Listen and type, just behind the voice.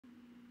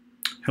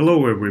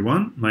Hello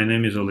everyone, my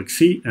name is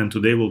Oleksiy and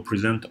today we'll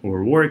present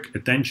our work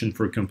Attention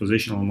for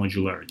Compositional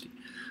Modularity.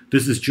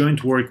 This is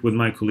joint work with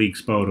my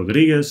colleagues Pau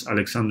Rodriguez,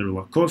 Alexandre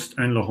Lacoste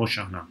and Laurent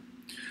Charlin.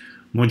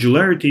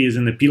 Modularity is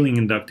an appealing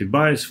inductive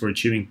bias for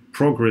achieving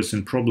progress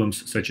in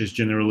problems such as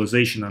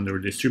generalization under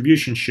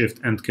distribution shift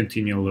and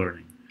continual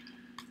learning.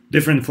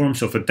 Different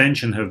forms of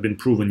attention have been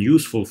proven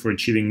useful for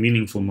achieving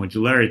meaningful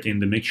modularity in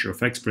the mixture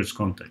of experts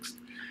context.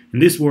 In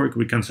this work,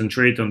 we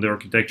concentrate on the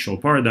architectural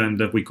paradigm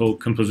that we call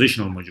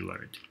compositional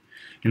modularity.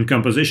 In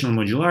compositional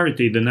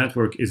modularity, the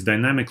network is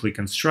dynamically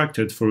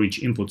constructed for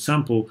each input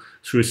sample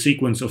through a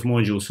sequence of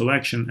module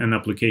selection and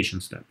application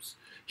steps.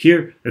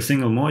 Here, a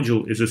single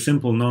module is a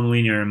simple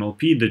nonlinear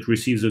MLP that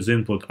receives as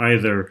input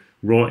either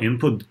raw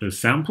input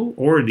sample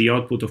or the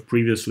output of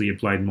previously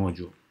applied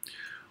module.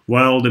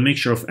 While the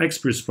mixture of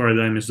experts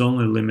paradigm is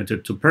only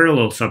limited to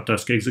parallel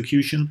subtask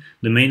execution,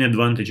 the main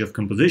advantage of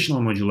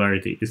compositional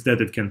modularity is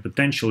that it can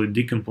potentially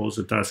decompose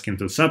a task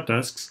into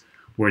subtasks,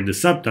 where the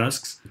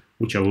subtasks,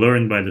 which are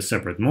learned by the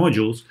separate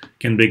modules,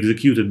 can be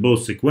executed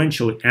both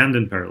sequentially and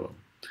in parallel.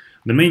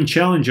 The main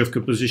challenge of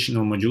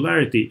compositional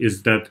modularity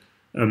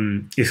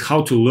is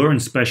how to learn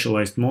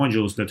specialized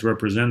modules that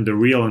represent the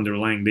real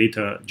underlying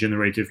data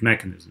generative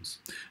mechanisms.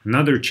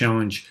 Another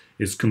challenge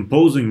is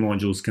composing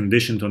modules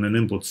conditioned on an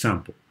input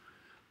sample.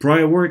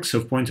 Prior works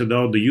have pointed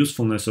out the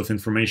usefulness of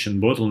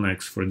information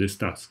bottlenecks for this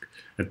task.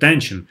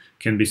 Attention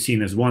can be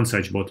seen as one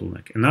such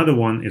bottleneck. Another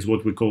one is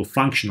what we call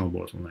functional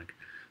bottleneck.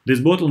 This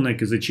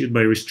bottleneck is achieved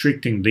by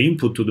restricting the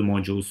input to the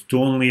modules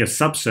to only a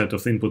subset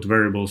of input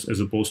variables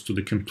as opposed to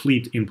the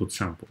complete input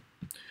sample.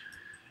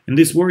 In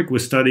this work, we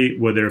study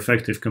whether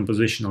effective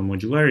compositional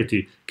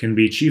modularity can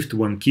be achieved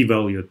when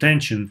key-value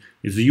attention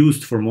is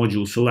used for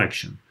module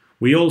selection.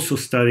 We also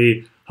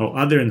study how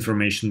other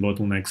information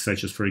bottlenecks,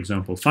 such as, for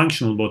example,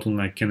 functional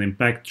bottleneck, can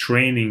impact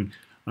training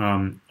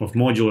of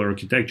modular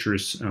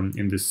architectures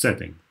in this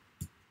setting.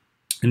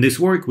 In this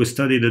work, we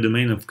study the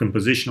domain of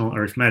compositional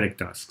arithmetic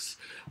tasks,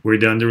 where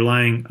the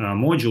underlying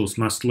modules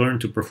must learn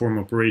to perform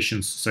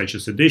operations such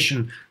as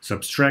addition,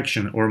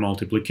 subtraction, or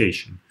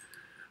multiplication.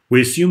 We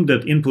assume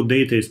that input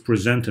data is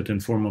presented in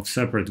form of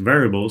separate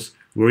variables,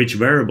 where each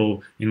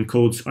variable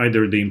encodes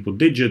either the input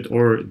digit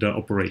or the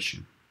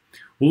operation.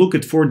 We'll look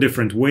at 4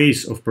 different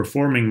ways of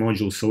performing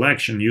module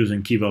selection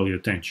using key-value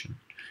attention.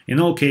 In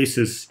all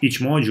cases, each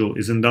module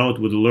is endowed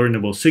with a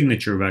learnable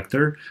signature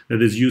vector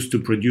that is used to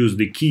produce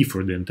the key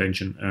for the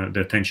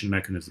attention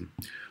mechanism.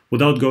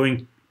 Without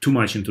going too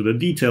much into the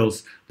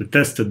details, the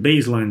tested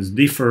baselines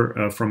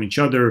differ from each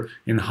other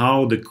in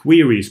how the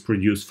query is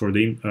produced from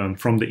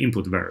the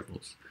input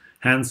variables.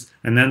 Hence,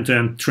 an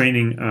end-to-end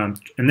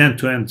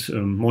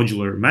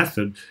modular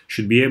method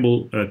should be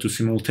able to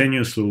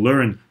simultaneously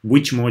learn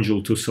which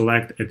module to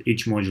select at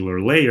each modular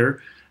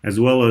layer, as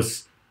well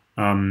as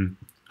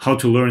how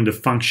to learn the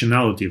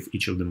functionality of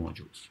each of the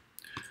modules.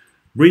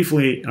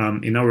 Briefly,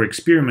 in our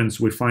experiments,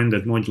 we find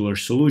that modular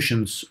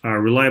solutions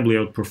reliably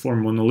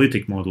outperform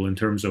monolithic model in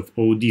terms of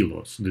OD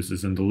loss. This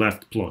is in the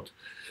left plot.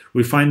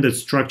 We find that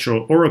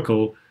structural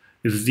oracle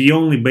is the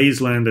only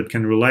baseline that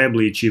can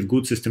reliably achieve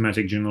good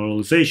systematic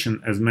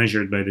generalization as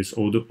measured by this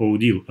OD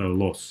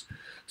loss.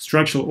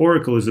 Structural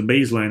oracle is a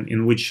baseline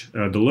in which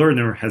the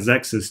learner has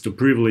access to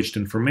privileged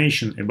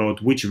information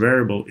about which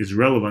variable is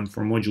relevant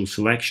for module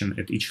selection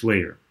at each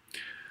layer.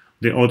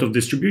 The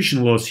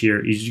out-of-distribution loss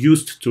here is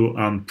used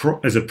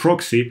as a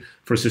proxy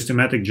for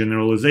systematic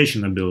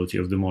generalization ability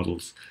of the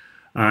models,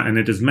 and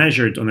it is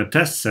measured on a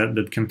test set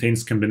that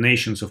contains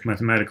combinations of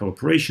mathematical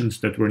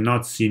operations that were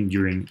not seen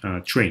during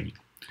training.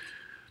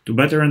 To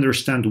better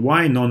understand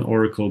why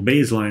non-oracle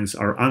baselines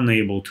are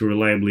unable to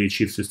reliably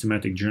achieve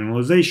systematic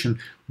generalization,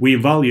 we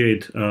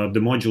evaluate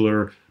the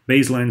modular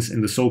baselines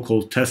in the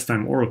so-called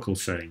test-time oracle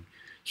setting.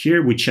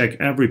 Here we check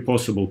every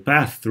possible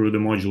path through the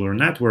modular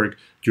network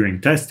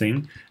during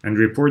testing and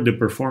report the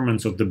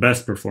performance of the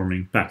best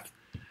performing path.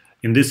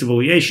 In this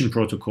evaluation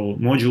protocol,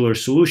 modular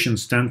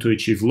solutions tend to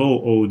achieve low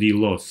OD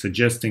loss,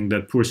 suggesting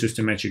that poor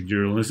systematic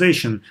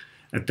generalization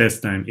at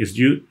test time is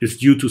due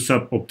to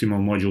suboptimal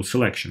module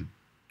selection.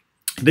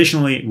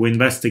 Additionally, we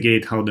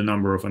investigate how the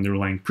number of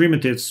underlying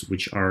primitives,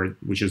 which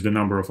is the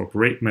number of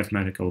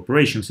mathematical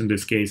operations in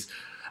this case,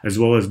 as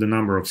well as the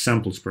number of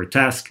samples per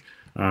task,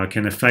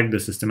 can affect the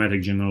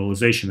systematic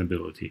generalization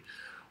ability.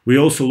 We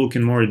also look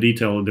in more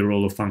detail at the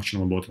role of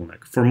functional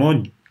bottleneck. For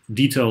more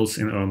details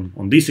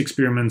on these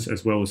experiments,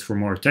 as well as for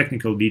more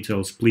technical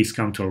details, please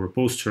come to our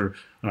poster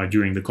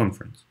during the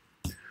conference.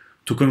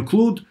 To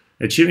conclude,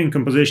 achieving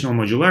compositional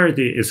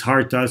modularity is a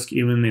hard task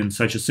even in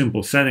such a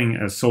simple setting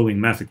as solving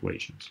math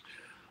equations.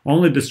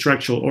 Only the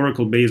structural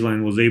oracle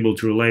baseline was able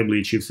to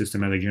reliably achieve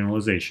systematic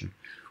generalization.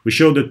 We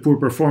showed that poor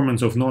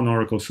performance of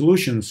non-oracle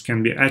solutions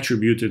can be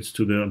attributed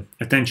to the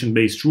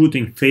attention-based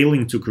routing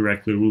failing to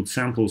correctly route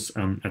samples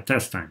at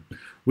test time.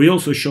 We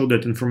also showed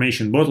that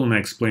information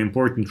bottlenecks play an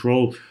important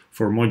role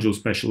for module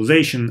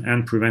specialization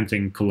and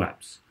preventing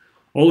collapse.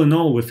 All in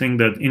all, we think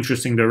that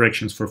interesting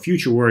directions for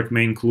future work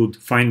may include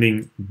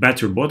finding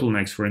better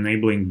bottlenecks for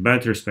enabling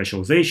better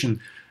specialization,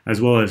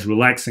 as well as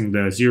relaxing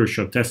the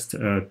zero-shot test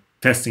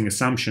testing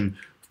assumption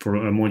for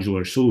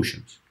modular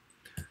solutions.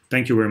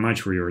 Thank you very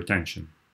much for your attention.